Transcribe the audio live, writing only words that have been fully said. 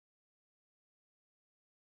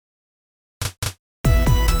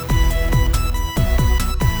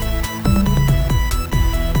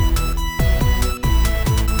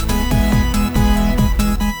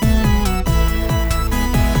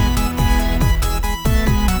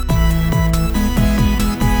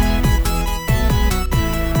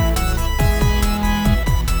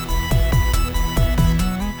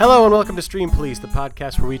Hello and welcome to Stream Police, the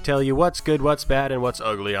podcast where we tell you what's good, what's bad, and what's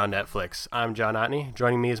ugly on Netflix. I'm John Otney.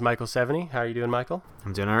 Joining me is Michael Seveny. How are you doing, Michael?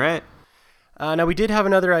 I'm doing all right. Now, we did have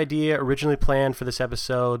another idea originally planned for this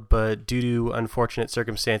episode, but due to unfortunate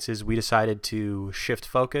circumstances, we decided to shift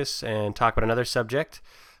focus and talk about another subject.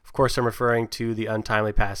 Of course, I'm referring to the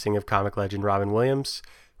untimely passing of comic legend Robin Williams,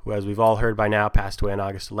 who, as we've all heard by now, passed away on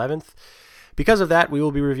August 11th. Because of that, we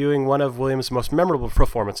will be reviewing one of Williams' most memorable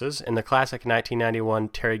performances in the classic 1991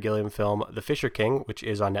 Terry Gilliam film The Fisher King, which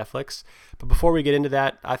is on Netflix. But before we get into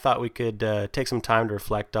that, I thought we could take some time to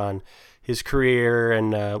reflect on his career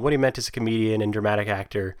and what he meant as a comedian and dramatic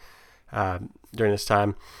actor during this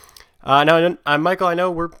time. Now, Michael, I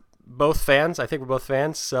know we're both fans. I think we're both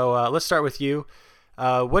fans. So let's start with you.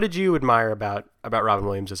 What did you admire about Robin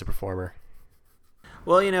Williams as a performer?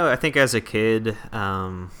 Well, I think as a kid,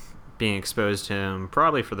 being exposed to him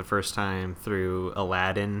probably for the first time through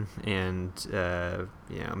Aladdin and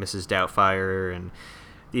Mrs. Doubtfire and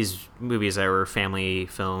these movies that were family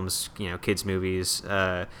films, kids movies.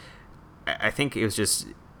 I think it was just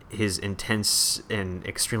his intense and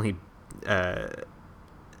extremely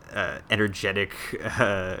energetic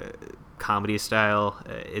comedy style.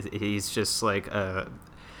 He's just like a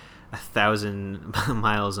 1,000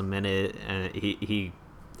 miles a minute, and he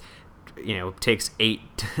takes 8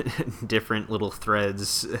 different little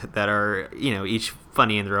threads that are, each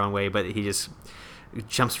funny in their own way, but he just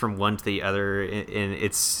jumps from one to the other, and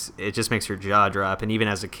it just makes your jaw drop. And even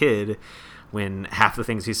as a kid, when half the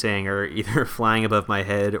things he's saying are either flying above my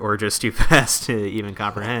head or just too fast to even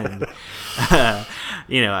comprehend,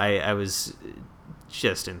 I was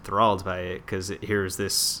just enthralled by it, because here's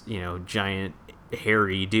this, giant,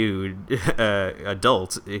 hairy dude,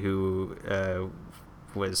 adult, who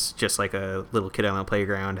was just like a little kid on the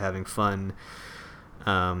playground having fun.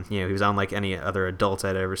 He was unlike any other adult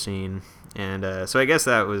I'd ever seen, and so I guess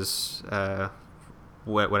that was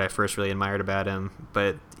what I first really admired about him.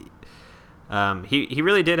 But he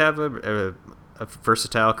really did have a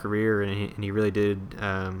versatile career, and he really did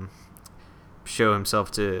show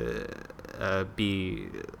himself to be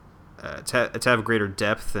to have greater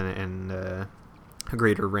depth and a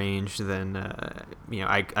greater range than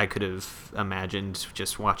I could have imagined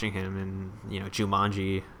just watching him in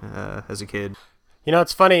Jumanji as a kid.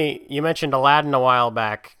 It's funny, you mentioned Aladdin a while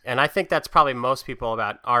back, and I think that's probably most people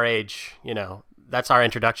about our age, that's our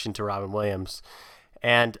introduction to Robin Williams.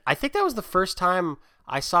 And I think that was the first time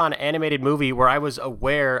I saw an animated movie where I was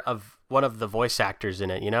aware of one of the voice actors in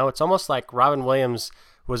it. It's almost like Robin Williams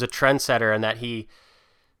was a trendsetter, and that he,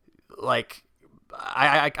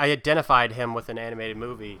 I identified him with an animated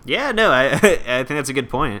movie. Yeah, no, I think that's a good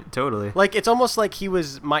point. Totally. It's almost like he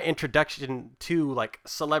was my introduction to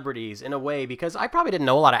celebrities in a way, because I probably didn't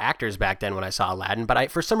know a lot of actors back then when I saw Aladdin,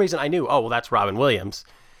 but for some reason I knew, oh, well, that's Robin Williams.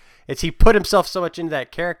 He put himself so much into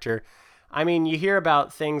that character. I mean, you hear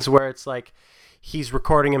about things where it's he's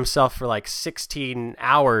recording himself for 16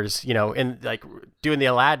 hours, in doing the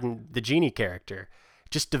Aladdin, the genie character.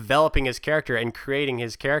 Just developing his character and creating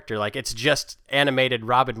his character. It's just animated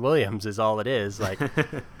Robin Williams is all it is.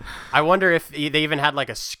 I wonder if they even had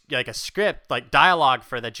a script, dialogue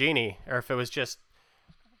for the genie, or if it was just,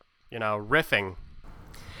 riffing.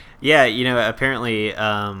 Yeah, apparently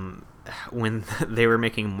when they were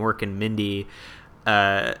making Mork and Mindy,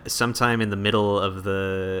 sometime in the middle of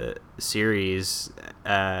the series,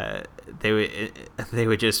 they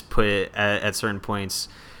would just put at certain points,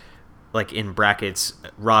 in brackets,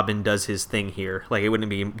 Robin does his thing here. It wouldn't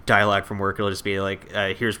be dialogue from work. It'll just be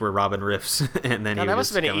here's where Robin riffs, and then that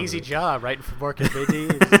must have been an easy job, right? For Mork and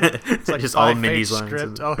Mindy, it's just all Mindy's lines.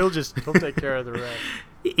 Script. Oh, he'll take care of the rest.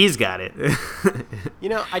 He's got it.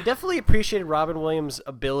 I definitely appreciated Robin Williams'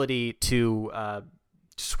 ability to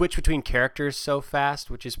switch between characters so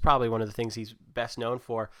fast, which is probably one of the things he's best known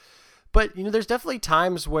for. But there's definitely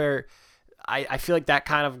times where I feel like that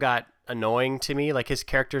kind of got annoying to me. His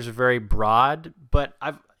characters are very broad, but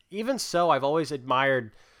I've always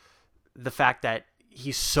admired the fact that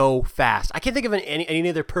he's so fast. I can't think of any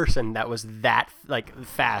other person that was that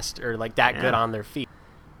fast or that good on their feet.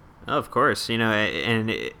 Oh, of course,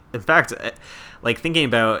 and in fact, thinking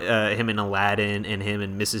about him in Aladdin and him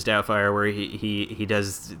in Mrs. Doubtfire, where he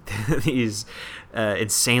does these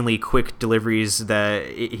insanely quick deliveries that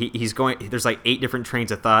he's going. There's 8 different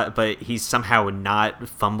trains of thought, but he's somehow not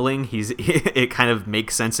fumbling. It kind of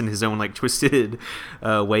makes sense in his own twisted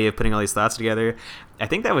way of putting all these thoughts together. I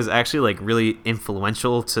think that was actually really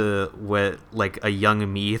influential to what a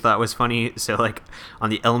young me thought was funny. So on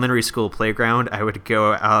the elementary school playground, I would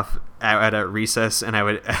go off at a recess, and I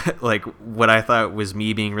would like what I thought was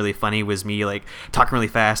me being really funny was me like talking really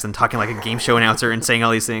fast and talking like a game show announcer and saying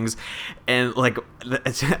all these things, and like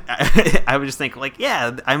I would just think like,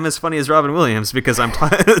 yeah, I'm as funny as Robin Williams because I'm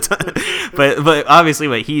but obviously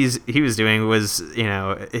what he was doing was, you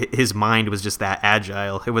know, his mind was just that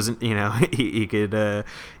agile. It wasn't, you know, he could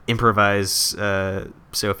improvise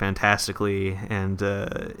so fantastically and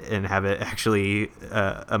have it actually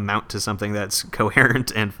amount to something that's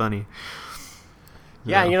coherent and funny.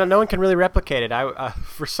 Yeah, you know, no one can really replicate it. I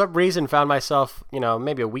for some reason found myself, you know,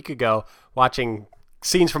 maybe a week ago watching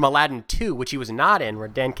scenes from Aladdin 2, which he was not in, where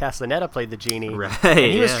Dan Castellaneta played the genie. Right. And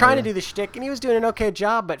he was trying to do the shtick, and he was doing an okay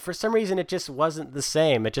job, but for some reason it just wasn't the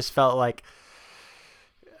same. It just felt like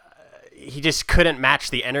he just couldn't match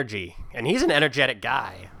the energy. And he's an energetic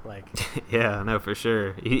guy. Like, yeah, no, for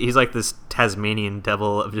sure. He's like this Tasmanian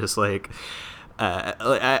devil of just like,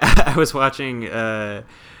 I was watching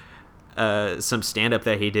some stand-up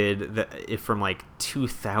that he did from like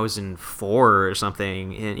 2004 or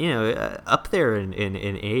something, and you know, up there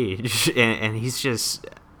in age, and he's just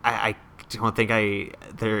I don't think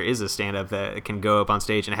there is a stand-up that can go up on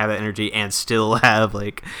stage and have that energy and still have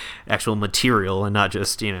like actual material and not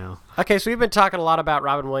just, you know. Okay, so we've been talking a lot about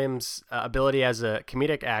Robin Williams' ability as a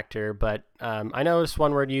comedic actor, but I noticed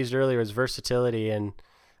one word used earlier was versatility, and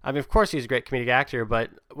I mean, of course he's a great comedic actor, but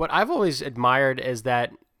what I've always admired is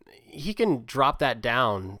that he can drop that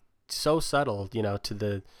down so subtle, you know, to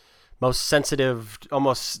the most sensitive,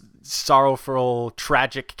 almost sorrowful,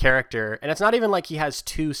 tragic character. And it's not even like he has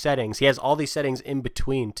two settings. He has all these settings in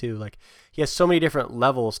between too. Like, he has so many different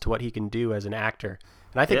levels to what he can do as an actor.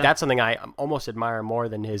 And I think that's something I almost admire more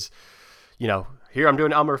than his, you know, here I'm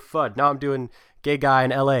doing Elmer Fudd. Now I'm doing gay guy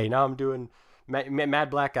in LA. Now I'm doing mad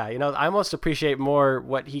black guy. You know, I almost appreciate more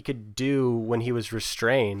what he could do when he was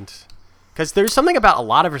restrained. Because there's something about a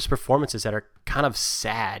lot of his performances that are kind of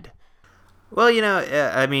sad. Well, you know,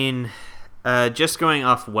 I mean, just going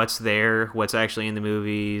off what's actually in the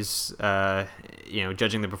movies, you know,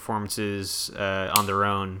 judging the performances on their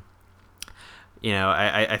own, you know,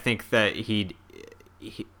 I think that he,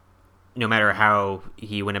 no matter how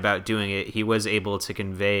he went about doing it, he was able to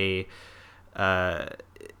convey,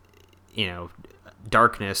 you know,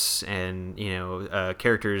 darkness and, you know,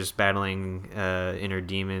 characters battling inner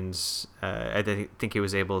demons. I think he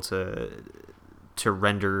was able to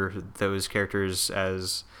render those characters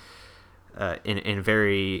as in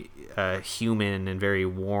very human and very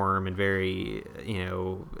warm and very, you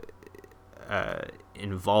know,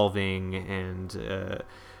 involving and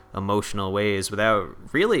emotional ways without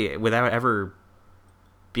ever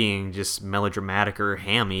being just melodramatic or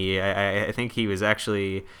hammy. I think he was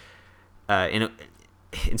actually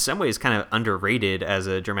in some ways kind of underrated as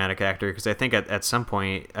a dramatic actor, because I think at some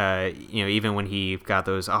point, you know, even when he got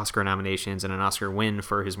those Oscar nominations and an Oscar win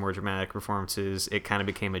for his more dramatic performances, it kind of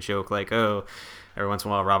became a joke, like, oh, every once in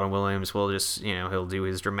a while Robin Williams will just, you know, he'll do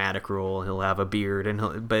his dramatic role, he'll have a beard,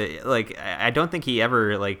 but like, I don't think he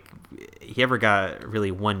ever got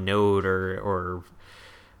really one note or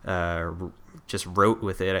just wrote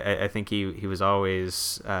with it. I think he was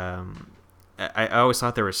always, I always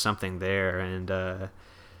thought there was something there, and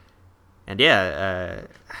yeah,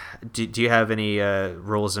 do you have any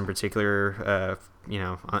roles in particular, you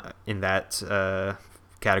know, in that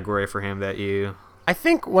category for him that you? I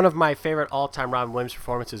think one of my favorite all-time Robin Williams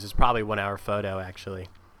performances is probably 1 Hour Photo, actually.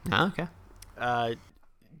 Oh, okay.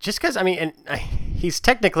 Just because, I mean, and he's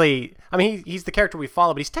technically, I mean, he's the character we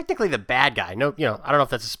follow, but he's technically the bad guy. No, you know, I don't know if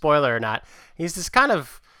that's a spoiler or not. He's this kind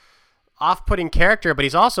of off-putting character, but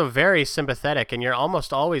he's also very sympathetic, and you're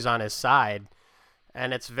almost always on his side.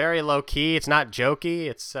 And it's very low-key. It's not jokey.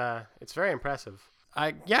 It's very impressive.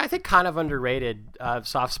 Yeah, I think kind of underrated,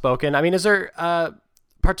 soft-spoken. I mean, is there a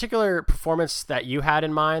particular performance that you had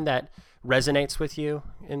in mind that resonates with you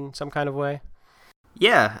in some kind of way?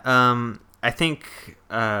 Yeah, I think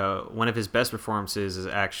one of his best performances is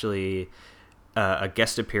actually a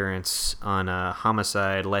guest appearance on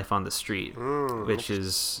Homicide: Life on the Street, which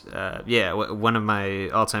is one of my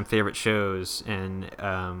all-time favorite shows, and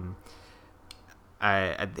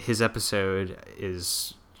his episode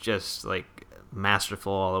is just like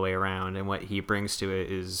masterful all the way around, and what he brings to it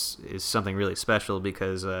is something really special,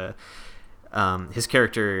 because his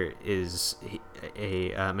character is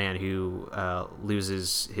a man who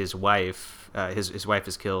loses his wife. His wife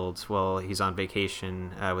is killed while he's on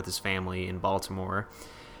vacation with his family in Baltimore,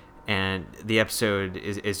 and the episode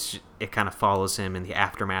is it kind of follows him in the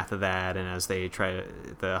aftermath of that, and as the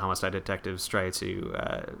homicide detectives try to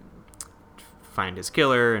find his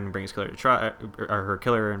killer and bring his killer to trial, or her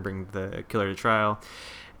killer, and bring the killer to trial.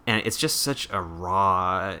 and it's just such a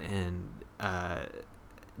raw and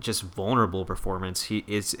just vulnerable performance.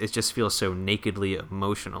 It just feels so nakedly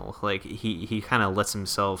emotional. Like he kind of lets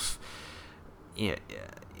himself. Yeah,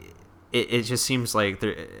 it just seems like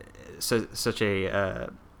there such a.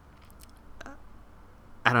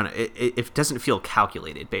 I don't know. It doesn't feel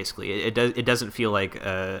calculated. Basically, it doesn't feel like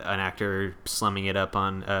an actor slumming it up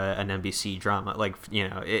on an NBC drama. Like, you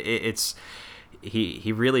know, it's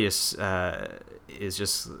he really is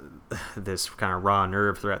just this kind of raw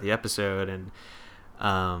nerve throughout the episode, and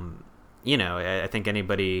you know, I think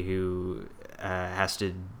anybody who has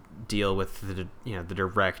to deal with the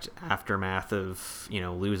direct aftermath of, you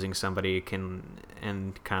know, losing somebody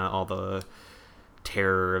and kind of all the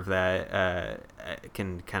terror of that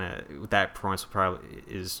can kind of, that performance probably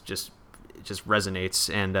is just resonates.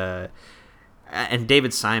 And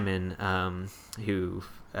David Simon, who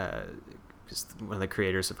is one of the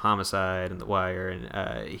creators of Homicide and The Wire,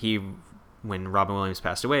 and he, when Robin Williams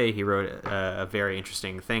passed away, he wrote a very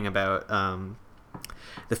interesting thing about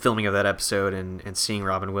the filming of that episode and seeing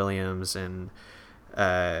Robin Williams and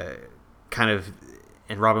Robin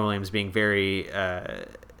Williams being very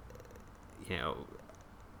you know,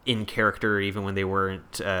 in character even when they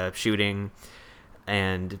weren't shooting.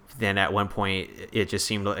 And then at one point it just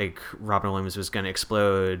seemed like Robin Williams was going to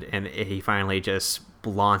explode, and he finally just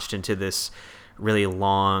launched into this really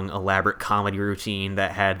long, elaborate comedy routine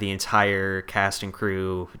that had the entire cast and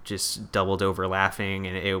crew just doubled over laughing,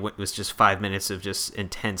 and it was just 5 minutes of just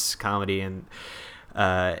intense comedy. And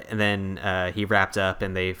then he wrapped up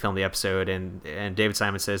and they filmed the episode, and David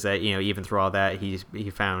Simon says that, you know, even through all that, he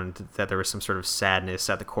found that there was some sort of sadness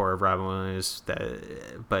at the core of Robin Williams,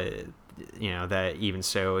 but you know, that even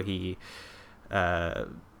so he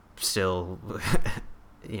still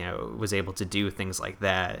you know, was able to do things like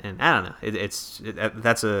that. And I don't know,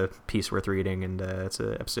 that's a piece worth reading, and it's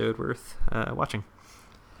an episode worth watching.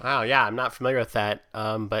 Wow, yeah, I'm not familiar with that.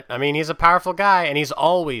 But I mean, he's a powerful guy, and he's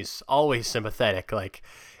always sympathetic. Like,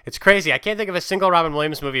 it's crazy. I can't think of a single Robin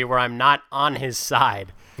Williams movie where I'm not on his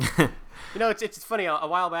side. You know, it's funny. A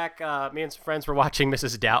while back, me and some friends were watching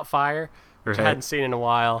Mrs. Doubtfire, which I hadn't seen in a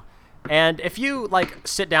while. And if you like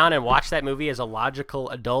sit down and watch that movie as a logical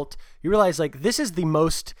adult, you realize, like, this is the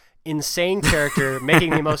most insane character making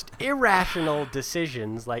the most irrational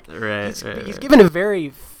decisions. Like, he's given a very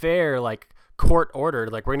fair, like, court order.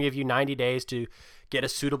 Like, we're gonna give you 90 days to get a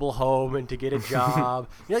suitable home and to get a job.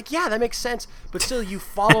 You're like, yeah, that makes sense. But still, you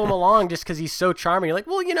follow him along just because he's so charming. You're like,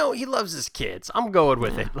 well, you know, he loves his kids. I'm going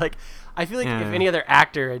with it. Like, I feel like if any other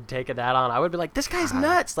actor had taken that on, I would be like, this guy's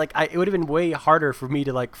nuts. Like, it would have been way harder for me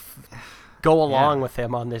to like go along with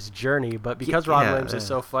him on this journey. But because Robin Williams is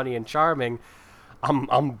so funny and charming,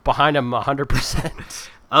 I'm behind him 100%.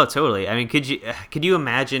 Oh, totally. I mean, could you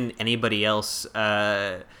imagine anybody else?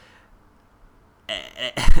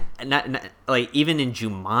 Not like even in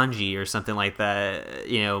Jumanji or something like that,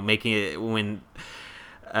 you know, making it when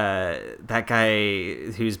that guy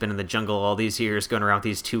who's been in the jungle all these years going around with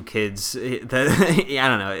these two kids, I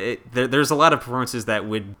don't know, there's a lot of performances that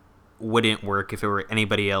wouldn't work if it were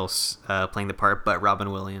anybody else playing the part but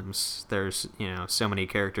Robin Williams. There's, you know, so many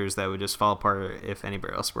characters that would just fall apart if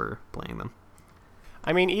anybody else were playing them.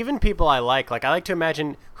 I mean, even people I like I to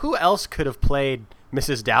imagine who else could have played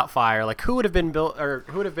Mrs. Doubtfire. Like, who would have been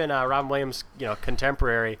Robin Williams, you know,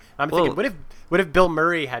 contemporary? I'm thinking, what if Bill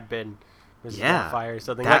Murray had been Mrs. Doubtfire or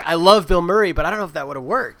something? Like, I love Bill Murray, but I don't know if that would have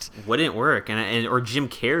worked. Wouldn't work, and or Jim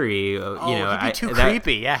Carrey. You know, he'd be too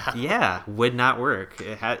creepy. Yeah, would not work.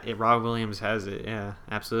 Robin Williams has it. Yeah,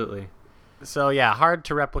 absolutely. So yeah, hard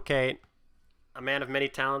to replicate. A man of many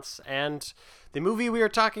talents, and the movie we are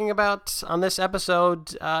talking about on this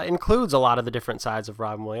episode includes a lot of the different sides of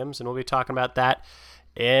Robin Williams, and we'll be talking about that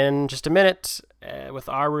in just a minute with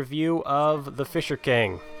our review of The Fisher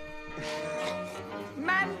King.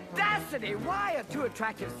 Mendacity! Why are two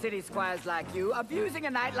attractive city squires like you abusing a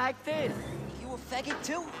night like this? You a faggot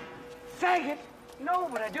too? Faggot? No,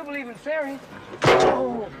 but I do believe in fairies.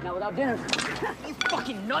 Oh, now without dinner. You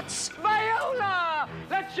fucking nuts! Viola!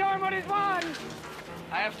 Let's show him what he's won!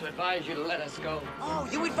 I have to advise you to let us go. Oh,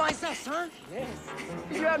 you advise us, huh? Yes.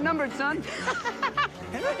 You're outnumbered, son.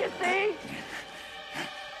 Don't you see?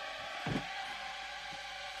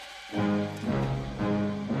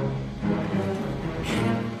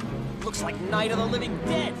 Looks like Night of the Living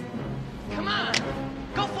Dead. Come on,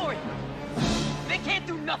 go for it. They can't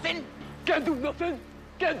do nothing. Can't do nothing.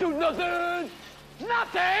 Can't do nothing.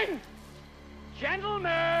 Nothing.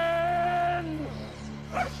 Gentlemen.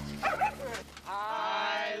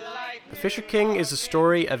 The Fisher King is a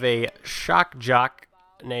story of a shock jock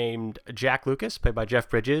named Jack Lucas, played by Jeff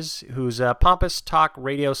Bridges, who's a pompous talk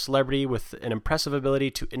radio celebrity with an impressive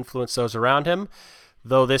ability to influence those around him.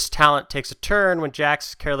 Though this talent takes a turn when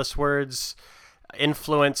Jack's careless words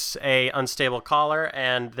influence a unstable caller,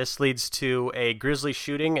 and this leads to a grisly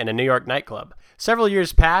shooting in a New York nightclub. Several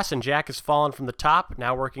years pass, and Jack has fallen from the top,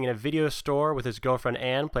 now working in a video store with his girlfriend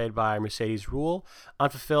Anne, played by Mercedes Ruehl.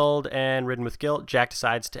 Unfulfilled and ridden with guilt, Jack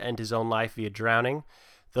decides to end his own life via drowning.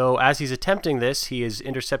 Though as he's attempting this, he is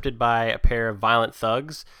intercepted by a pair of violent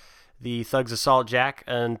thugs. The thugs assault Jack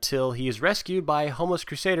until he is rescued by a homeless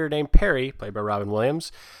crusader named Perry, played by Robin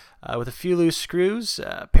Williams. With a few loose screws,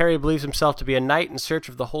 Perry believes himself to be a knight in search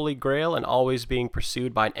of the Holy Grail and always being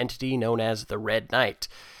pursued by an entity known as the Red Knight.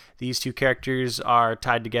 These two characters are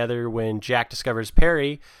tied together when Jack discovers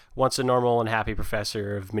Perry, once a normal and happy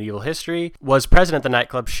professor of medieval history, was present at the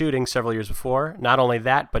nightclub shooting several years before. Not only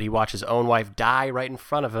that, but he watched his own wife die right in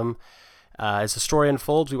front of him. As the story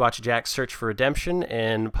unfolds, we watch Jack search for redemption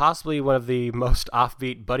in possibly one of the most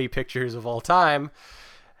offbeat buddy pictures of all time.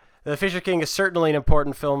 The Fisher King is certainly an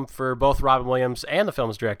important film for both Robin Williams and the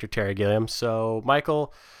film's director, Terry Gilliam. So,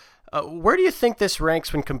 Michael, where do you think this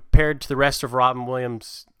ranks when compared to the rest of Robin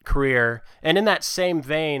Williams' career? And in that same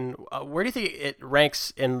vein, where do you think it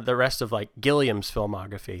ranks in the rest of, like, Gilliam's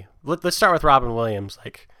filmography? Let's start with Robin Williams.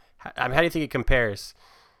 Like, how do you think it compares?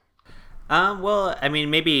 Well, I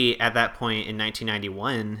mean, maybe at that point in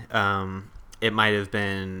 1991, it might have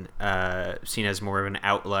been seen as more of an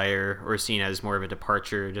outlier or seen as more of a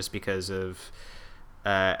departure just because of,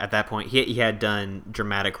 at that point, he had done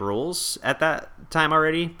dramatic roles at that time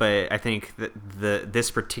already. But I think that this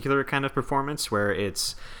particular kind of performance where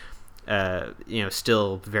it's,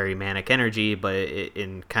 still very manic energy, but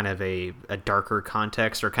in kind of a darker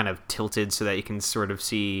context or kind of tilted so that you can sort of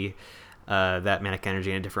see that manic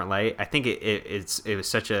energy in a different light. I think it was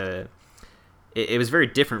such a... It was very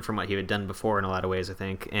different from what he had done before in a lot of ways, I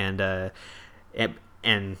think, and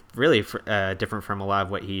really different from a lot of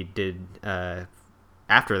what he did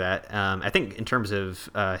after that. I think in terms of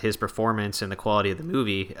his performance and the quality of the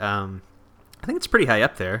movie, I think it's pretty high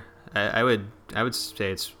up there. I would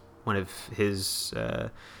say it's one of his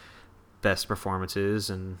best performances,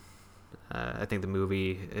 and I think the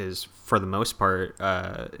movie is, for the most part,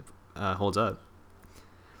 holds up.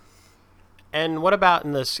 And what about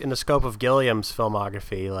in the scope of Gilliam's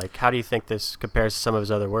filmography? Like, how do you think this compares to some of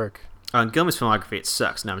his other work? On Gilliam's filmography, it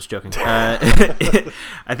sucks. No, I'm just joking.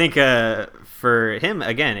 I think for him,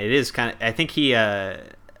 again, it is kind of... I think he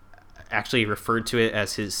actually referred to it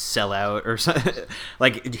as his sellout or something.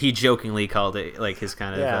 Like, he jokingly called it, like, his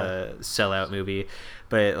kind of sellout movie.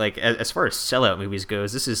 But, like, as far as sellout movies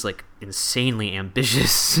goes, this is, like, insanely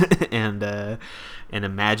ambitious and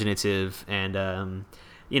imaginative and...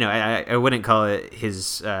 I wouldn't call it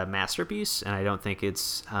his masterpiece, and I don't think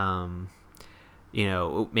it's,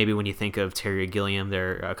 maybe when you think of Terry Gilliam,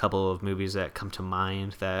 there are a couple of movies that come to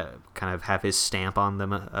mind that kind of have his stamp on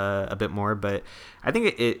them a bit more, but I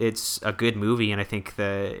think it's a good movie, and I think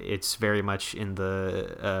that it's very much in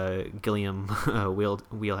the Gilliam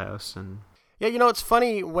wheelhouse. And yeah, it's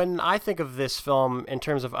funny, when I think of this film in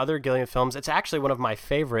terms of other Gilliam films, it's actually one of my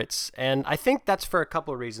favorites, and I think that's for a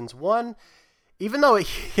couple of reasons. One, even though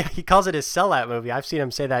he calls it his sellout movie, I've seen him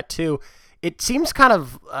say that too, it seems kind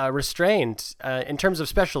of restrained in terms of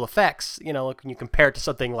special effects. When you compare it to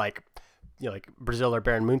something like, like Brazil or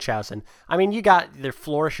Baron Munchausen. I mean, you got their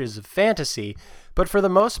flourishes of fantasy, but for the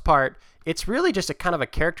most part, it's really just a kind of a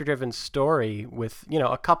character-driven story with,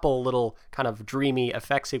 a couple little kind of dreamy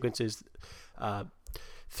effect sequences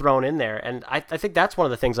thrown in there. And I think that's one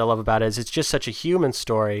of the things I love about it, is it's just such a human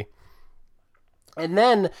story. And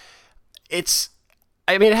then it's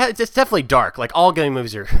definitely dark. Like, all Gilliam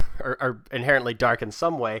movies are inherently dark in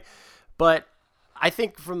some way, but I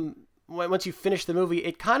think once you finish the movie,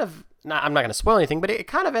 it kind of, I'm not going to spoil anything, but it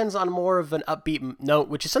kind of ends on more of an upbeat note,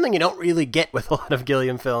 which is something you don't really get with a lot of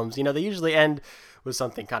Gilliam films. They usually end with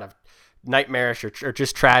something kind of nightmarish or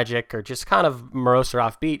just tragic or just kind of morose or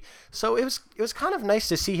offbeat. So it was kind of nice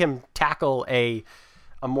to see him tackle a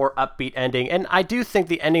more upbeat ending, and I do think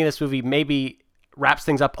the ending of this movie maybe wraps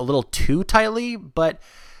things up a little too tightly, but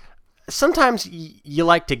sometimes you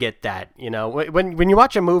like to get that, when you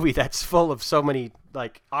watch a movie that's full of so many,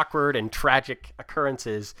 like, awkward and tragic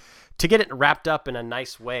occurrences, to get it wrapped up in a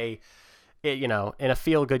nice way, in a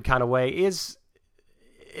feel-good kind of way is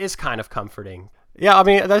kind of comforting. Yeah, I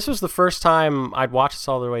mean, this was the first time I'd watched this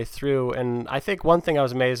all the way through, and I think one thing I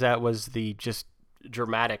was amazed at was the just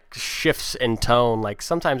dramatic shifts in tone. Like,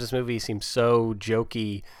 sometimes this movie seems so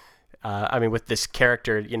jokey, with this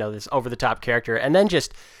character, this over-the-top character, and then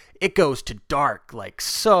just it goes to dark, like,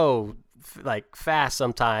 so like fast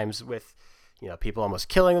sometimes with, people almost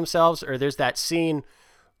killing themselves. Or there's that scene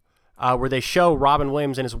where they show Robin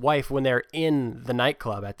Williams and his wife when they're in the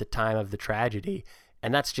nightclub at the time of the tragedy.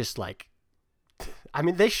 And that's just like, I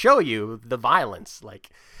mean, they show you the violence. Like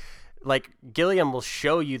Gilliam will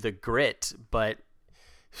show you the grit, but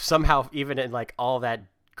somehow even in like all that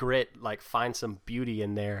grit, like find some beauty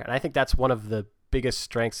in there. And I think that's one of the biggest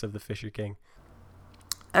strengths of The Fisher King.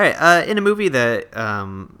 All right, in a movie that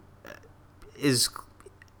is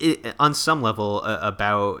on some level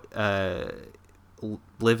about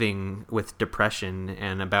living with depression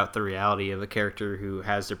and about the reality of a character who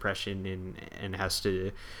has depression and has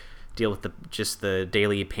to deal with just the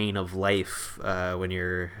daily pain of life when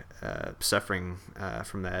you're suffering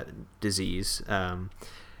from that disease.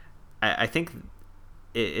 I think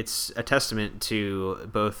it's a testament to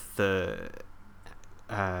both the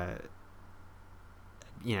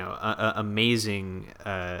amazing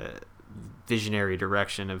visionary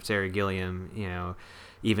direction of Terry Gilliam,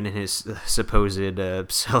 even in his supposed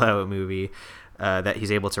sellout movie, that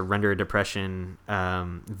he's able to render depression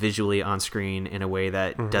visually on screen in a way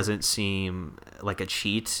that doesn't seem like a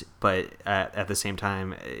cheat, but at the same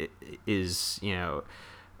time is,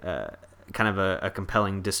 kind of a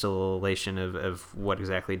compelling distillation of what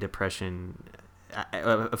exactly depression,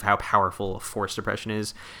 of how powerful a force depression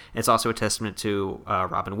is. It's also a testament to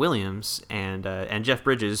Robin Williams and Jeff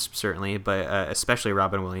Bridges certainly, but especially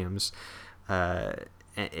Robin Williams, that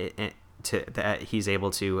he's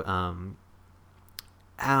able to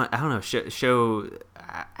I don't know, show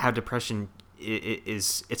how depression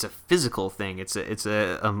it's a physical thing. It's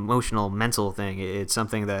a emotional, mental thing. It's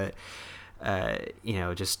something that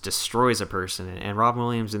just destroys a person. And Robin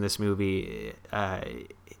Williams in this movie,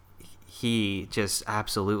 he just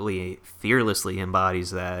absolutely fearlessly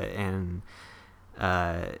embodies that, and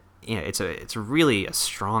it's really a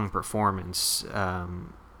strong performance,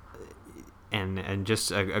 and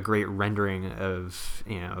just a great rendering of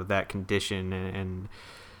that condition, and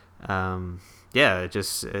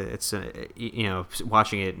it's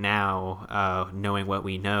watching it now, knowing what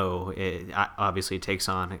we know, it obviously takes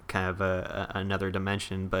on kind of another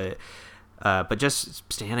dimension, but just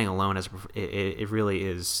standing alone it really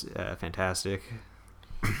is fantastic.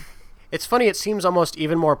 It's funny, it seems almost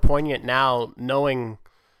even more poignant now knowing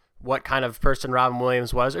what kind of person Robin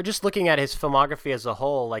Williams was, or just looking at his filmography as a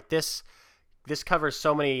whole. Like this covers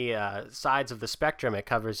so many sides of the spectrum. It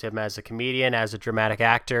covers him as a comedian, as a dramatic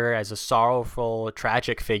actor, as a sorrowful,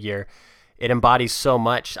 tragic figure. It embodies so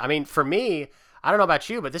much. I mean, for me, I don't know about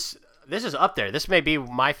you, but this is up there. This may be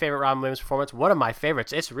my favorite Robin Williams performance, one of my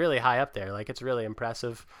favorites. It's really high up there. Like, it's really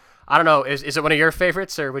impressive. I don't know, is it one of your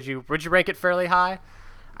favorites, or would you rank it fairly high?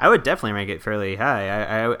 I would definitely rank it fairly high.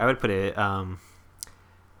 I would put it,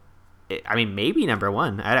 maybe number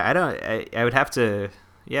one. I would have to...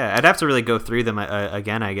 Yeah, I'd have to really go through them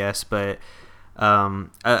again, I guess, but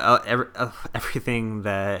everything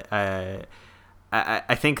that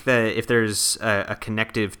I think that if there's a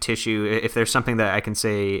connective tissue, if there's something that I can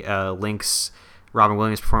say links Robin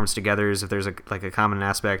Williams' performance together, is if there's a common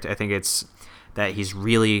aspect, I think it's that he's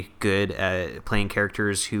really good at playing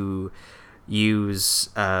characters who use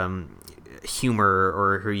humor,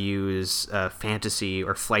 or who use fantasy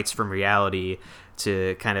or flights from reality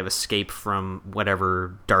to kind of escape from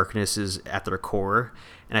whatever darkness is at their core.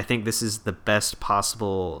 And I think this is the best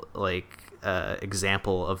possible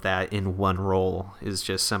example of that in one role, is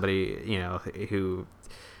just somebody who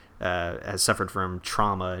has suffered from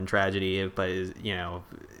trauma and tragedy, but is,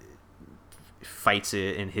 fights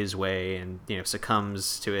it in his way, and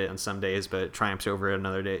succumbs to it on some days but triumphs over it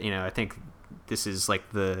another day. I think this is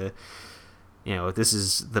this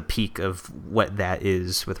is the peak of what that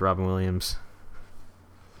is with Robin Williams.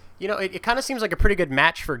 It kind of seems like a pretty good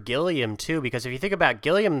match for Gilliam, too, because if you think about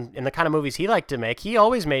Gilliam and the kind of movies he liked to make, he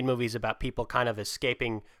always made movies about people kind of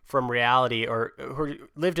escaping from reality, or who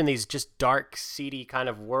lived in these just dark, seedy kind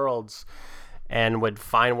of worlds and would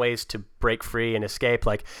find ways to break free and escape.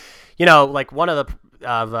 Like one of the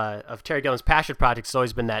of Terry Gilliam's passion projects has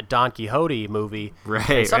always been that Don Quixote movie. Right.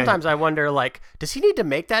 And sometimes I wonder, does he need to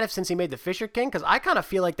make that since he made The Fisher King? Because I kind of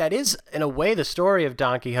feel like that is, in a way, the story of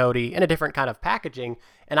Don Quixote in a different kind of packaging.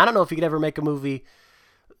 And I don't know if he could ever make a movie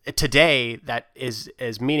today that is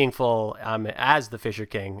as meaningful as The Fisher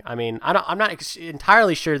King. I mean, I'm not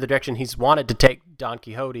entirely sure the direction he's wanted to take Don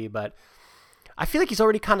Quixote, but I feel like he's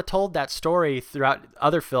already kind of told that story throughout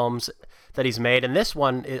other films that he's made, and this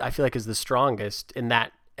one I feel like is the strongest in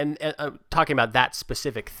that, and talking about that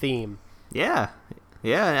specific theme. Yeah.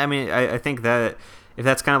 I mean, I think that if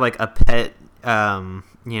that's kind of like a pet,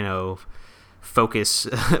 focus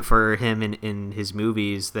for him in his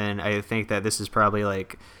movies, then I think that this is probably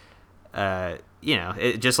like,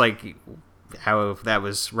 just like how that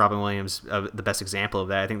was Robin Williams, the best example of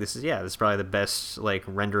that. I think this is probably the best like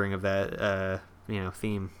rendering of that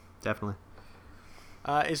theme, definitely.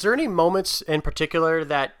 Is there any moments in particular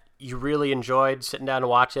that you really enjoyed sitting down to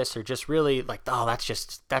watch this, or just really like, oh,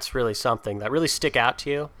 that's really something that really stick out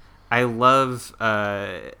to you? I love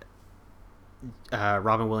Robin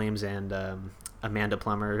Williams and Amanda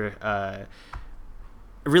Plummer.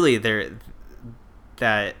 Really,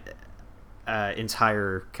 that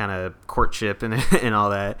entire kind of courtship and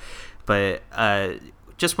all that, but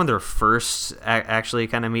just when they're first actually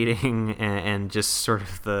kind of meeting and just sort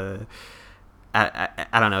of the. I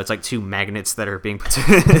don't know. It's like two magnets that are being put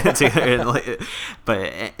together, but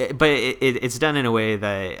it's done in a way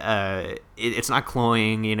that it's not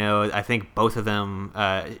cloying. I think both of them.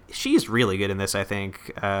 She's really good in this, I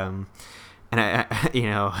think, and I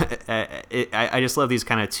just love these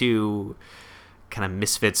kind of two kind of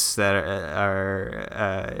misfits that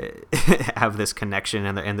are have this connection,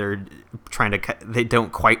 and they're trying to. They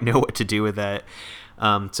don't quite know what to do with that.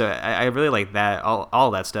 So I really like that, all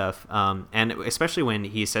that stuff, and especially when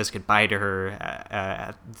he says goodbye to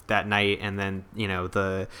her that night, and then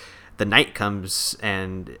the night comes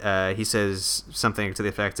and he says something to the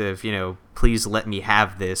effect of please let me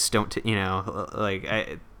have this, don't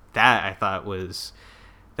I thought was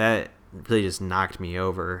that really just knocked me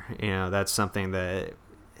over. That's something that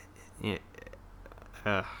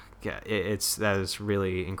that is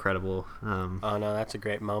really incredible. Oh no, that's a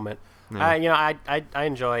great moment. Yeah. I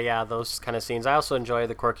enjoy those kind of scenes. I also enjoy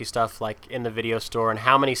the quirky stuff like in the video store and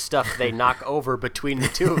how many stuff they knock over between the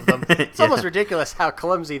two of them. It's almost ridiculous how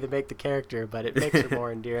clumsy they make the character, but it makes it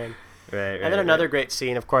more endearing. Right. And then another great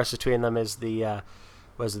scene, of course, between them is the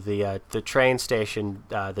train station,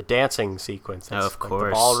 the dancing sequence. That's of course, like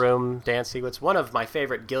the ballroom dance sequence. One of my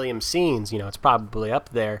favorite Gilliam scenes. It's probably up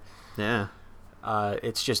there. Yeah.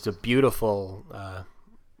 It's just a beautiful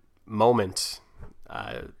moment.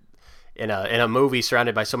 In a movie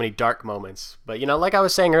surrounded by so many dark moments. But like I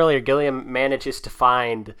was saying earlier, Gilliam manages to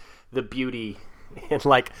find the beauty in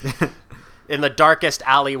in the darkest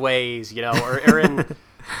alleyways, or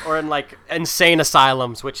in like insane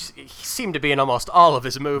asylums, which seem to be in almost all of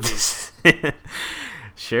his movies.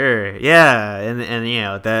 Sure. Yeah. And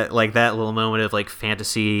that that little moment of like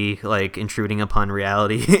fantasy intruding upon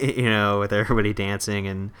reality, with everybody dancing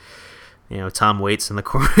and Tom Waits in the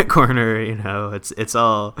corner, it's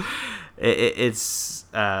all it's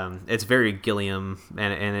very Gilliam,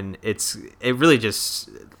 and it really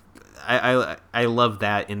just I love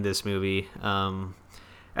that in this movie.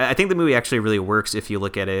 I think the movie actually really works if you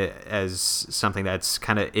look at it as something that's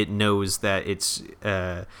kind of, it knows that it's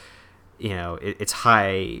it's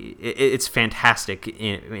high, it's fantastic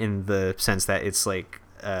in the sense that it's like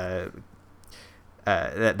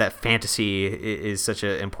that fantasy is such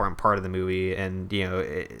an important part of the movie. And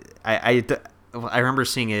I remember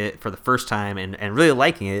seeing it for the first time and really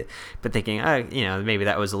liking it, but thinking maybe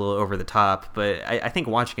that was a little over the top. But I think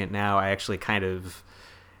watching it now, I actually kind of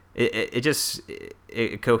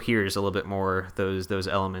it coheres a little bit more, those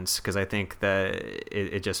elements, because I think that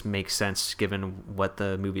it just makes sense given what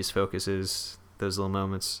the movie's focus is, those little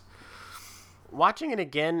moments. Watching it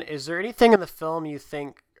again, is there anything in the film you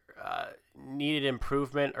think needed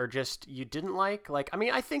improvement, or just you didn't like?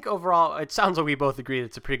 I think overall it sounds like we both agree that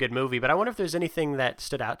it's a pretty good movie, but I wonder if there's anything that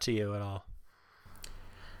stood out to you at all.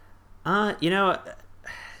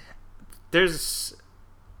 There's,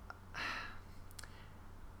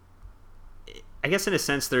 I guess in a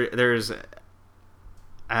sense there's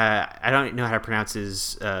I don't know how to pronounce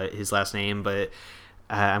his last name, but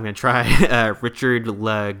I'm going to try Richard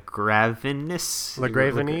LaGravenese.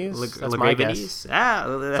 That's my guess.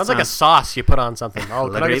 Sounds like a sauce you put on something. Oh,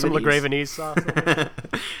 can I get some LaGravenese sauce? It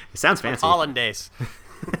sounds fancy. Hollandaise.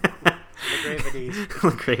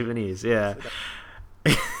 LaGravenese, yeah.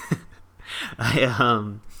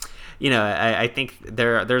 I think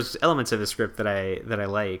there's elements of the script that I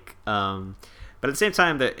like, but at the same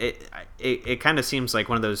time that it kind of seems like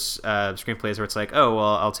one of those screenplays where it's like, oh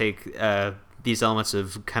well, I'll take these elements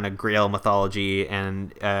of kind of Grail mythology,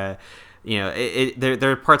 and there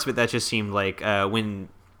are parts of it that just seemed like when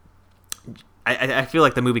I feel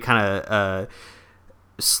like the movie kind of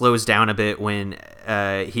slows down a bit when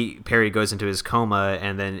Perry goes into his coma,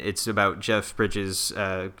 and then it's about Jeff Bridges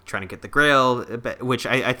trying to get the Grail, which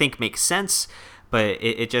I think makes sense, but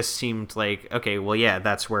it just seemed like, okay, well, yeah,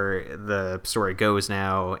 that's where the story goes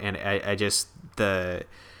now, and I don't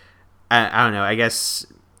know, I guess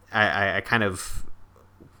I kind of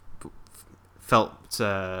felt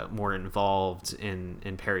more involved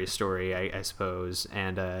in Perry's story, I suppose.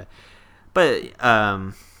 And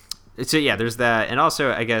so yeah, there's that. And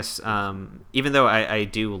also, I guess, even though I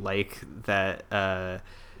do like that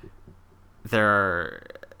there are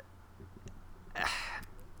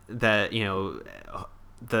that, you know,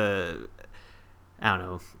 the, I don't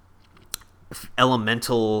know,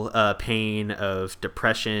 elemental pain of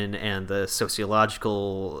depression and the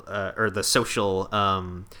sociological or the social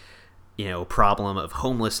you know, problem of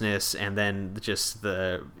homelessness, and then just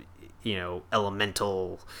the, you know,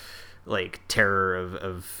 elemental like terror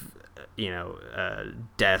of you know,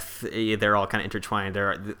 death. They're all kind of intertwined. There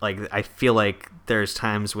are, like, I feel like there's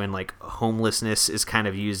times when like homelessness is kind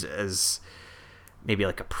of used as maybe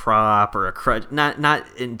like a prop or a crutch. Not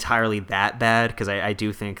entirely that bad, because I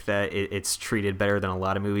do think that it's treated better than a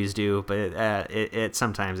lot of movies do, but it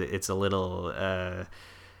sometimes it's a little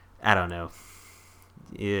I don't know.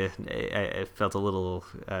 Yeah, I felt a little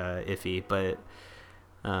iffy, but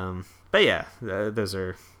yeah, those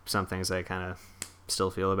are some things I kind of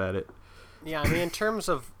still feel about it. Yeah, I mean, in terms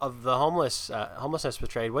of the homelessness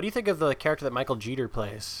portrayed, what do you think of the character that Michael Jeter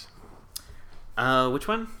plays? Which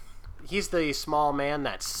one? He's the small man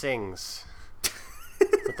that sings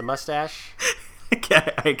with the mustache.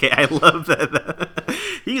 Okay, I love that.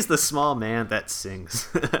 He's the small man that sings.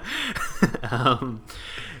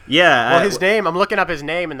 Yeah. Well, his name, I'm looking up his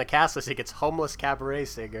name in the cast list. He gets homeless cabaret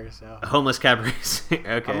singer. So homeless cabaret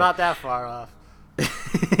singer. Okay. I'm not that far off.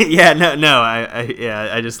 Yeah, no.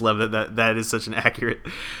 I just love that is such an accurate.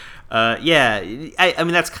 Yeah, I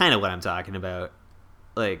mean, that's kind of what I'm talking about.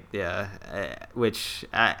 Like, yeah, which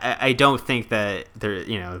I don't think that there,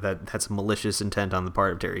 you know, that's malicious intent on the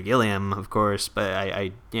part of Terry Gilliam, of course, but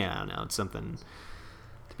I don't know, it's something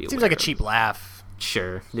to be. Seems like a cheap laugh.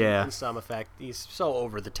 Sure, yeah. In some effect, he's so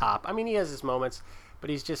over the top. I mean, he has his moments,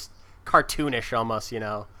 but he's just cartoonish almost, you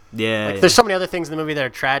know. Yeah. Like, there's so many other things in the movie that are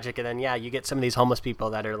tragic, and then you get some of these homeless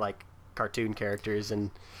people that are like cartoon characters,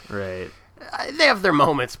 and right. They have their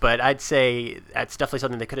moments, but I'd say that's definitely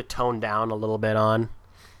something they could have toned down a little bit on.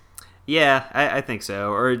 Yeah, I think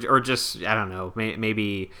so, or just, I don't know,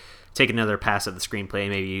 maybe take another pass at the screenplay,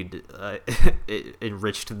 maybe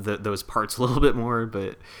enriched those parts a little bit more,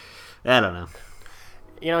 but I don't know.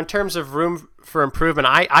 You know, in terms of room for improvement,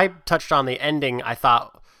 I touched on the ending. I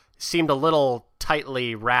thought seemed a little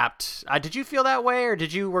tightly wrapped. Did you feel that way, or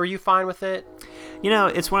were you fine with it? You know,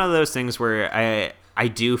 it's one of those things where I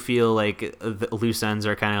do feel like the loose ends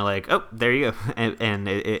are kind of like, oh, there you go, and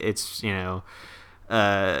it's, you know.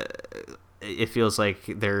 It feels like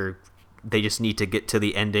they just need to get to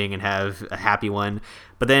the ending and have a happy one.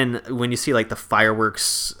 But then when you see like the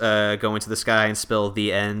fireworks go into the sky and spell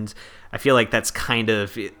the end, I feel like that's kind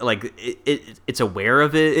of like it's aware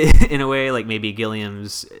of it in a way. Like maybe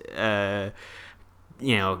Gilliam's,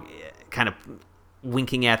 you know, kind of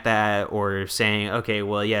winking at that or saying, okay,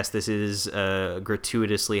 well, yes, this is a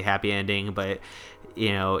gratuitously happy ending, but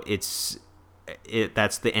you know,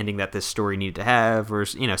 that's the ending that this story needed to have, or,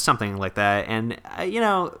 you know, something like that. And you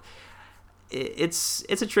know, it's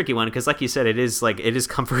a tricky one, because like you said, it is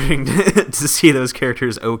comforting to see those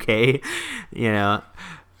characters okay, you know.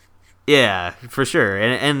 Yeah, for sure.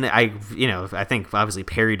 And I, you know, I think obviously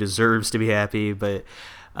Perry deserves to be happy, but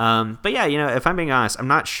yeah, you know, if I'm being honest, I'm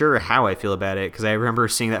not sure how I feel about it, because I remember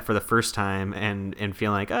seeing that for the first time and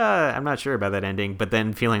feeling like, I'm not sure about that ending, but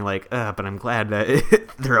then feeling like, but I'm glad that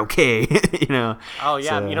they're okay, you know. Oh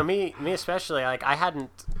yeah, so. You know, me especially, like I hadn't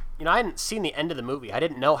seen the end of the movie. I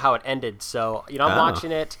didn't know how it ended, so you know, I'm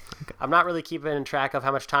watching it. Okay. I'm not really keeping track of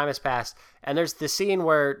how much time has passed. And there's the scene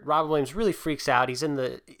where Robin Williams really freaks out. He's in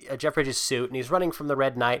the Jeff Bridges suit, and he's running from the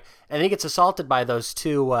Red Knight, and then he gets assaulted by those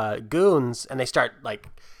two goons, and they start like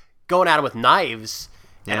going at him with knives.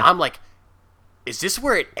 Yeah. And I'm like, is this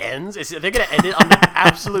where it ends? Are they going to end it on the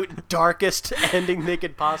absolute darkest ending they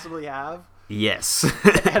could possibly have? Yes.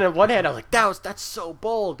 And on one hand, I'm like, that's so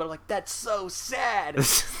bold, but I'm like, that's so sad.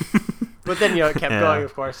 But then, you know, it kept going,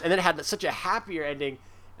 of course, and then it had such a happier ending.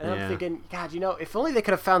 And I'm thinking, God, you know, if only they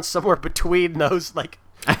could have found somewhere between those, like,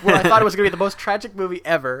 where I thought it was going to be the most tragic movie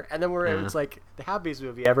ever, and then where it was like the happiest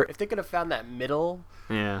movie ever. If they could have found that middle,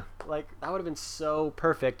 like, that would have been so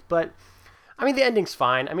perfect. But I mean, the ending's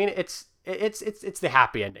fine. I mean, it's the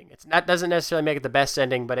happy ending. That doesn't necessarily make it the best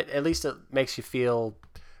ending, but at least it makes you feel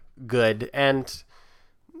good. And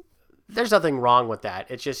there's nothing wrong with that.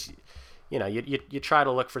 It's just, you know, you try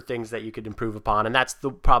to look for things that you could improve upon, and that's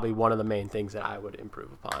probably one of the main things that I would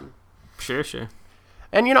improve upon. Sure.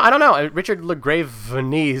 And, you know, I don't know, Richard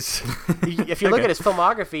LaGravenese, if you look at his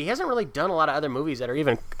filmography, he hasn't really done a lot of other movies that are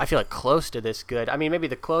even, I feel like, close to this good. I mean, maybe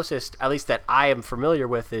the closest, at least that I am familiar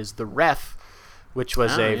with, is The Ref, which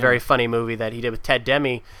was a very funny movie that he did with Ted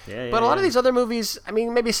Demme. But a lot of these other movies, I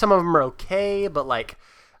mean, maybe some of them are okay, but like,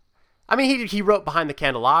 I mean, he wrote Behind the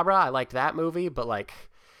Candelabra. I liked that movie, but like,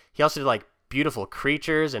 he also did like Beautiful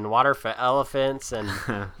Creatures and Water for Elephants, and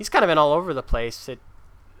he's kind of been all over the place.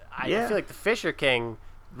 I feel like The Fisher King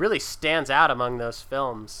really stands out among those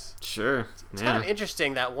films. Sure. It's kind of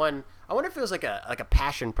interesting that one. I wonder if it was like a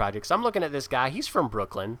passion project. So I'm looking at this guy. He's from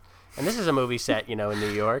Brooklyn, and this is a movie set, in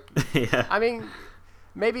New York. Yeah. I mean,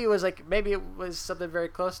 maybe it was something very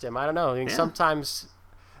close to him. I don't know. I mean, sometimes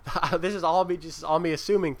this is all me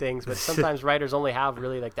assuming things, but sometimes writers only have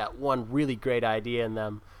really like that one really great idea in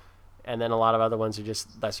them, and then a lot of other ones are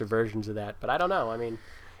just lesser versions of that. But I don't know. I mean,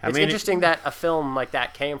 it's interesting that a film like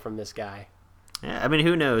that came from this guy. Yeah, I mean,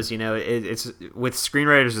 who knows? It's with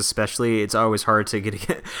screenwriters especially. It's always hard to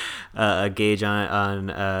get a gauge on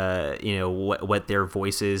what their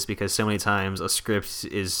voice is, because so many times a script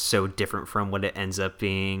is so different from what it ends up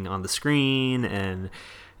being on the screen, and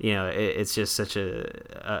it's just such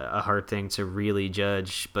a hard thing to really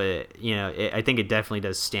judge. But I think it definitely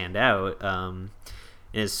does stand out.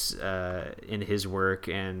 In his work,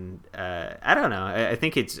 and I don't know. I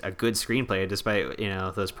think it's a good screenplay, despite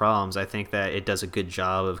those problems. I think that it does a good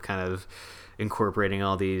job of kind of incorporating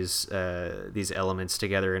all these elements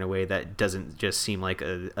together in a way that doesn't just seem like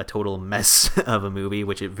a total mess of a movie,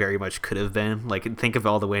 which it very much could have been. Like, think of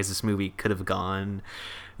all the ways this movie could have gone.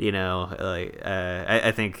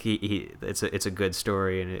 I think it's a good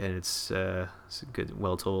story, and it's good,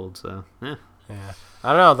 well told. So yeah. Yeah,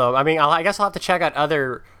 I don't know though. I mean, I guess I'll have to check out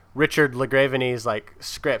other Richard LaGraveney's like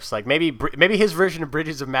scripts. Like maybe his version of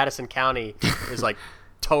Bridges of Madison County is like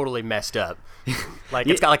totally messed up. Like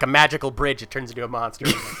it's got like a magical bridge. It turns into a monster.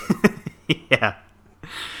 Or something. Yeah.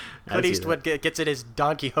 Clint Eastwood gets in his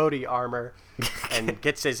Don Quixote armor and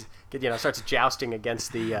starts jousting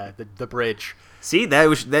against the bridge. See,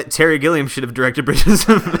 that Terry Gilliam should have directed Bridges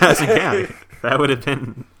of Madison County. That would have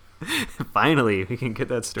been finally we can get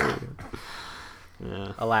that story.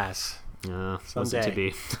 Yeah. Alas. Someday. To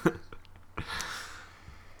be.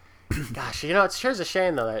 Gosh, it sure is a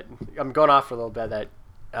shame, though, that I'm going off for a little bit, that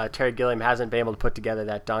Terry Gilliam hasn't been able to put together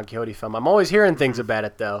that Don Quixote film. I'm always hearing things about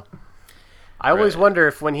it, though. I always wonder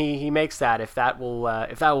if when he makes that, if that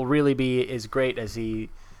will really be as great as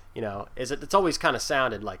he, it's always kind of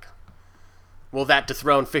sounded like, will that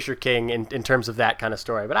dethrone Fisher King in terms of that kind of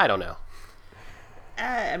story? But I don't know.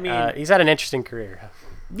 I mean, he's had an interesting career.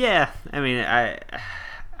 Yeah, I mean, I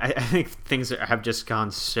think things have just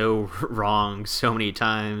gone so wrong so many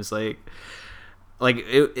times. Like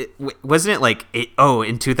it wasn't it like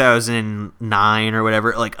in 2009 or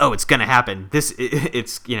whatever. Like, it's gonna happen.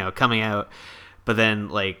 It's coming out, but then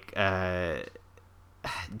like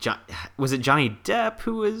was it Johnny Depp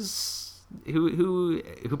who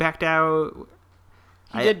backed out?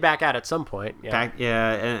 He did back out at some point.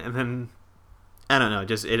 Yeah, and then. I don't know. It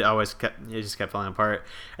just kept falling apart.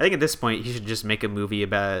 I think at this point he should just make a movie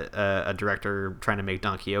about a director trying to make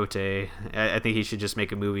Don Quixote. I think he should just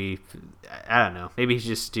make a movie. I don't know. Maybe he should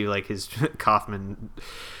just do like his Kaufman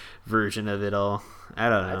version of it all. I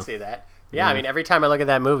don't know. I'd say that. Yeah, I mean, every time I look at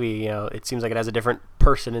that movie, it seems like it has a different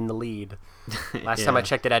person in the lead. Last time I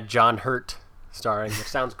checked, it had John Hurt starring, which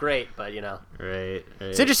sounds great, but Right.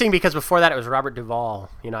 It's interesting because before that it was Robert Duvall.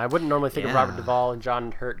 I wouldn't normally think of Robert Duvall and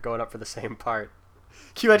John Hurt going up for the same part.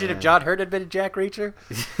 Can you imagine if John Hurt had been Jack Reacher?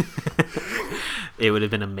 It would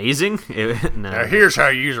have been amazing. Now here's how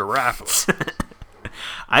you use a rifle.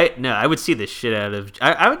 I would see the shit out of.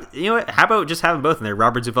 I would. You know what? How about just have them both in there?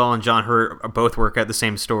 Robert Duvall and John Hurt both work at the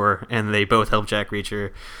same store, and they both help Jack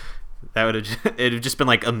Reacher. That would have just been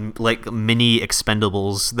like mini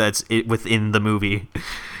Expendables that's within the movie.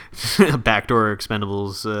 A backdoor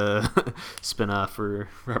Expendables spinoff for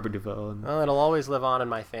Robert Duvall. Well, it'll always live on in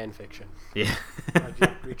my fan fiction. Yeah. My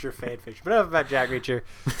Jack Reacher fan fiction. But enough about Jack Reacher.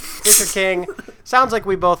 Fisher King. Sounds like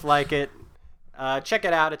we both like it. Check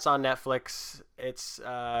it out. It's on Netflix. It's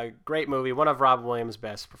a great movie. One of Robin Williams'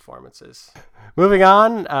 best performances. Moving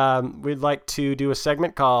on, we'd like to do a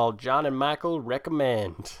segment called John and Michael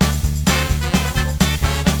Recommend.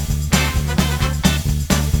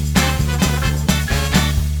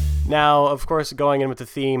 Now, of course, going in with the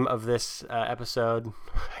theme of this episode,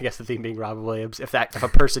 I guess the theme being Robin Williams, if a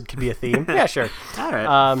person could be a theme. Yeah, sure. All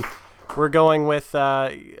right. We're going with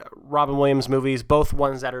Robin Williams movies, both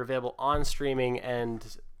ones that are available on streaming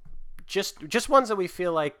and just ones that we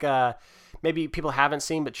feel like maybe people haven't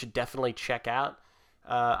seen but should definitely check out.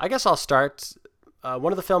 I guess I'll start.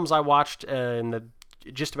 One of the films I watched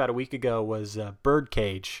just about a week ago was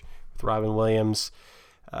Birdcage with Robin Williams.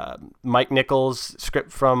 Mike Nichols, script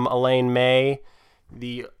from Elaine May.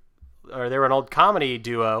 The they were an old comedy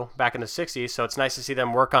duo back in the 60s, so it's nice to see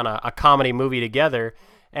them work on a comedy movie together.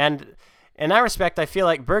 And in that respect, I feel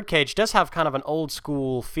like Birdcage does have kind of an old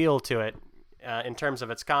school feel to it in terms of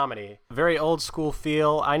its comedy. Very old school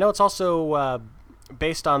feel. I know it's also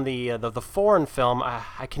based on the foreign film.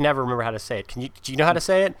 I can never remember how to say it. Do you know how to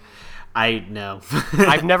say it? I know.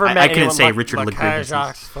 I've never met I anyone couldn't say like Richard Linklater.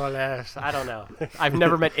 I don't know. I've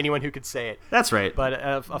never met anyone who could say it. That's right. But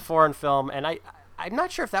a foreign film, and I'm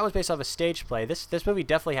not sure if that was based off a stage play. This movie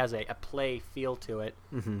definitely has a play feel to it,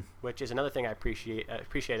 which is another thing I appreciate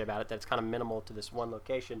about it. That it's kind of minimal to this one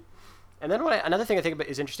location. And then another thing I think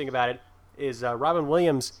is interesting about it is Robin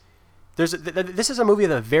Williams. This is a movie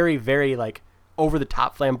with a very, very like over the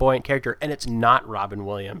top flamboyant character, and it's not Robin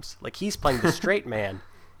Williams. Like he's playing the straight man.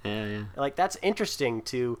 Yeah. Like that's interesting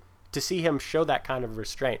to see him show that kind of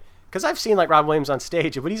restraint. Because I've seen like Robin Williams on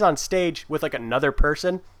stage, and when he's on stage with like another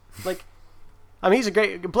person, like I mean he's a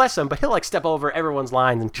great, bless him, but he'll like step over everyone's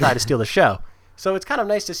lines and try to steal the show. So it's kind of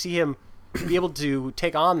nice to see him be able to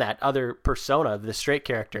take on that other persona of the straight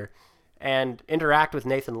character and interact with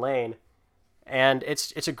Nathan Lane. And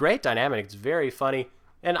it's a great dynamic. It's very funny.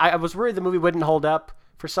 And I was worried the movie wouldn't hold up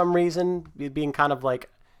for some reason, it being kind of like,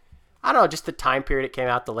 I don't know, just the time period it came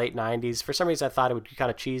out, the late 90s. For some reason, I thought it would be kind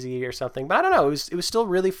of cheesy or something. But I don't know. It was still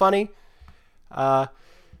really funny. I'd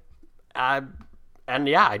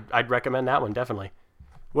recommend that one, definitely.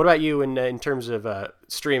 What about you in terms of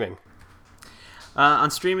streaming? On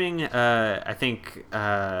streaming, I think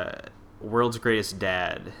World's Greatest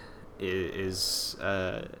Dad is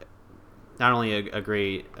not only a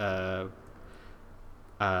great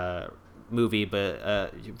movie,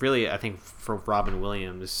 but really I think for Robin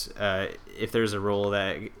Williams, if there's a role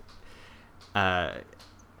that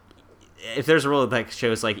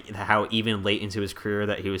shows like how even late into his career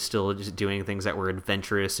that he was still just doing things that were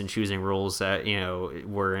adventurous and choosing roles that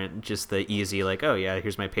weren't just the easy like, oh yeah,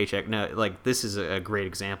 here's my paycheck. No, like this is a great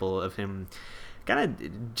example of him kind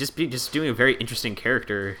of just doing a very interesting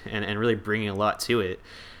character and really bringing a lot to it.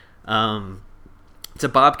 It's a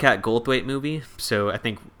Bobcat Goldthwait movie, so I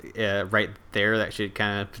think right there that should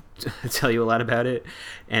kind of tell you a lot about it.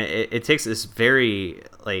 And it takes this very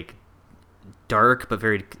like dark but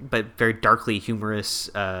very darkly humorous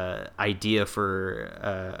idea for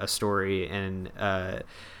a story, and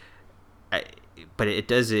but it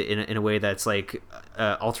does it in a way that's like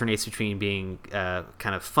alternates between being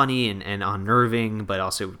kind of funny and unnerving, but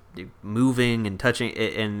also moving and touching.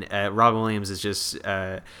 And Robin Williams is just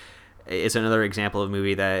it's another example of a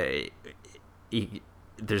movie that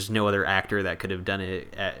there's no other actor that could have done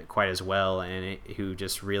it quite as well, and who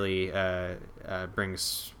just really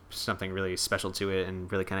brings something really special to it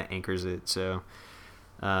and really kind of anchors it. So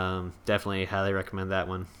definitely highly recommend that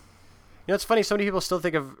one. It's funny. So many people still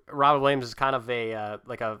think of Robin Williams as kind of a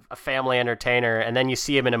family entertainer, and then you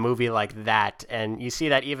see him in a movie like that, and you see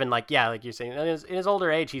that even like you're saying, in his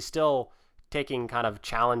older age, he's still taking kind of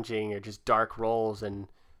challenging or just dark roles and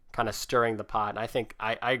kind of stirring the pot. And I think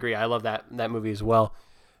I agree. I love that movie as well.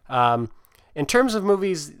 In terms of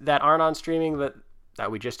movies that aren't on streaming but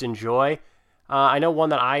that we just enjoy, I know one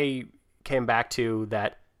that I came back to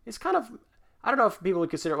that is kind of, I don't know if people would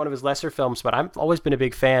consider it one of his lesser films, but I've always been a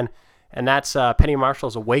big fan, and that's Penny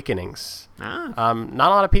Marshall's Awakenings. Not a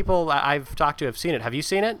lot of people I've talked to have seen it. Have you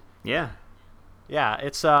seen it? Yeah. Yeah,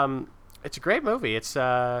 it's a great movie. It's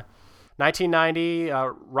 1990.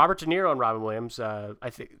 Robert De Niro and Robin Williams. I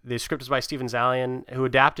think the script is by Steven Zalian, who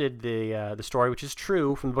adapted the story, which is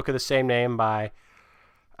true, from the book of the same name by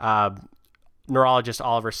neurologist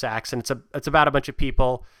Oliver Sacks, and it's about a bunch of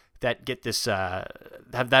people that get this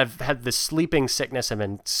have had this sleeping sickness and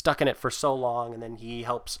been stuck in it for so long, and then he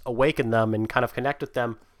helps awaken them and kind of connect with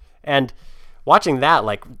them. And watching that,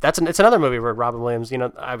 like it's another movie where Robin Williams,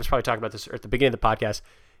 I was probably talking about this at the beginning of the podcast,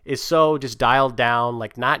 is so just dialed down,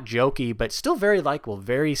 like not jokey, but still very likable,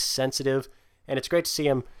 very sensitive. And it's great to see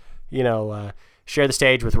him, share the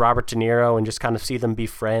stage with Robert De Niro and just kind of see them be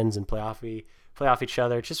friends and play off each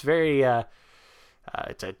other. It's just very,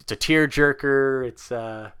 it's a tearjerker. It's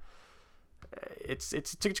a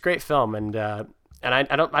great film, and I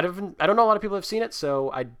don't know a lot of people have seen it,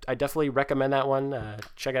 so I definitely recommend that one.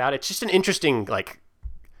 Check it out. It's just an interesting like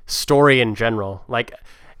story in general. Like,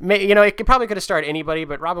 it probably could have starred anybody,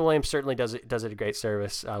 but Robin Williams certainly does it a great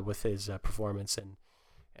service with his performance, and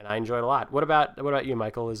I enjoyed it a lot. What about you,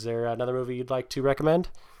 Michael? Is there another movie you'd like to recommend?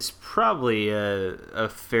 It's probably a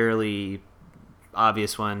fairly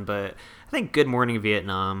obvious one, but I think Good Morning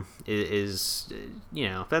Vietnam is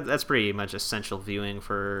that's pretty much essential viewing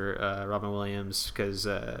for Robin Williams, because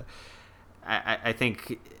I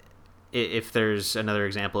think if there's another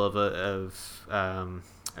example of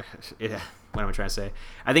yeah, what am I trying to say?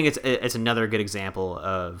 I think it's another good example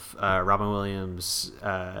of Robin Williams,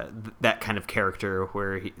 that kind of character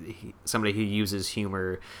where somebody who uses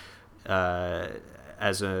humor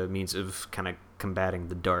as a means of kind of combating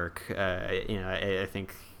the dark. I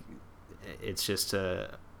think it's just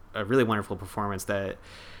a really wonderful performance that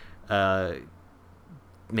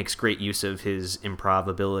makes great use of his improv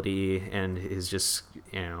ability and his just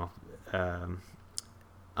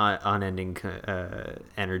unending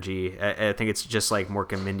energy. I think it's just like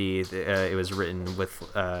Mork and Mindy. It was written with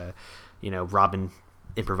Robin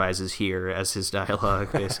improvises here as his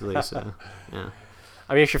dialogue, basically. So yeah.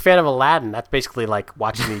 I mean, if you're a fan of Aladdin, that's basically like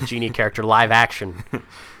watching the Genie character live action.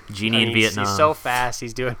 Genie in Vietnam. He's so fast.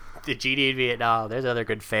 He's doing the Genie in Vietnam. There's another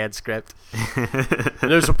good fan script.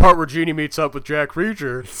 And there's a part where Genie meets up with Jack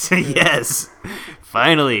Reacher. Yes,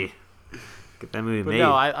 finally. Get that movie made.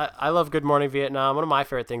 No, I love Good Morning Vietnam. One of my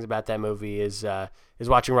favorite things about that movie is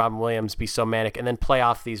watching Robin Williams be so manic and then play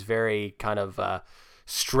off these very kind of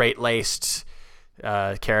straight-laced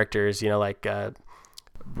characters.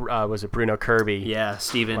 Was it Bruno Kirby? Yeah,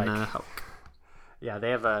 Stephen Houck. Yeah,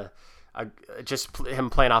 they have him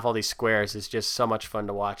playing off all these squares is just so much fun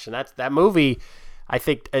to watch, and that movie, I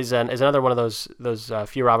think, is another one of those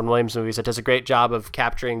few Robin Williams movies that does a great job of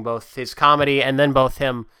capturing both his comedy and then both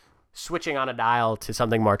him switching on a dial to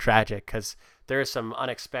something more tragic, because there are some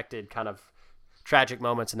unexpected kind of tragic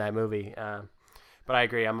moments in that movie. But I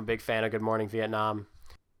agree, I'm a big fan of Good Morning Vietnam.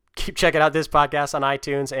 Keep checking out this podcast on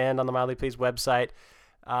iTunes and on the Mildly Pleased website.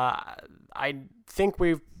 I think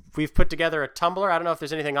we've put together a Tumblr. I don't know if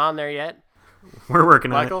there's anything on there yet. We're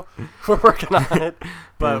working on it. Michael, we're working on it,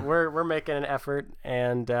 but we're making an effort,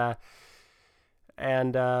 and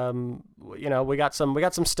we got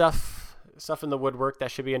some stuff in the woodwork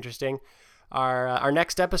that should be interesting. Our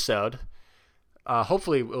next episode,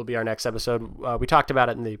 hopefully will be our next episode. We talked about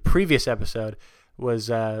it in the previous episode. Was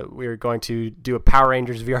we were going to do a Power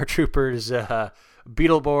Rangers VR Troopers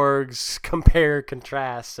Beetleborgs compare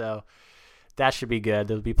contrast, so that should be good.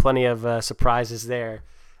 There'll be plenty of surprises there.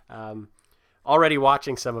 Already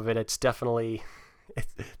watching some of it, it's definitely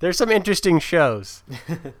there's some interesting shows.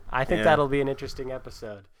 I think that'll be an interesting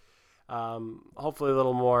episode. Hopefully a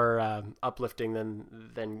little more uplifting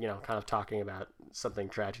than kind of talking about something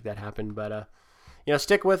tragic that happened. But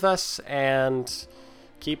stick with us and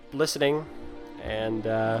keep listening, and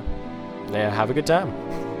have a good time.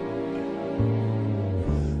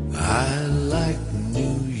 I like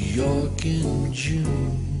New York in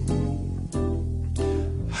June.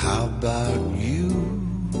 How about you?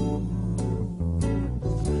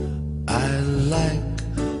 I like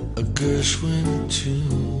a Gershwin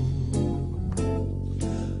tune.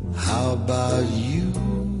 How about you?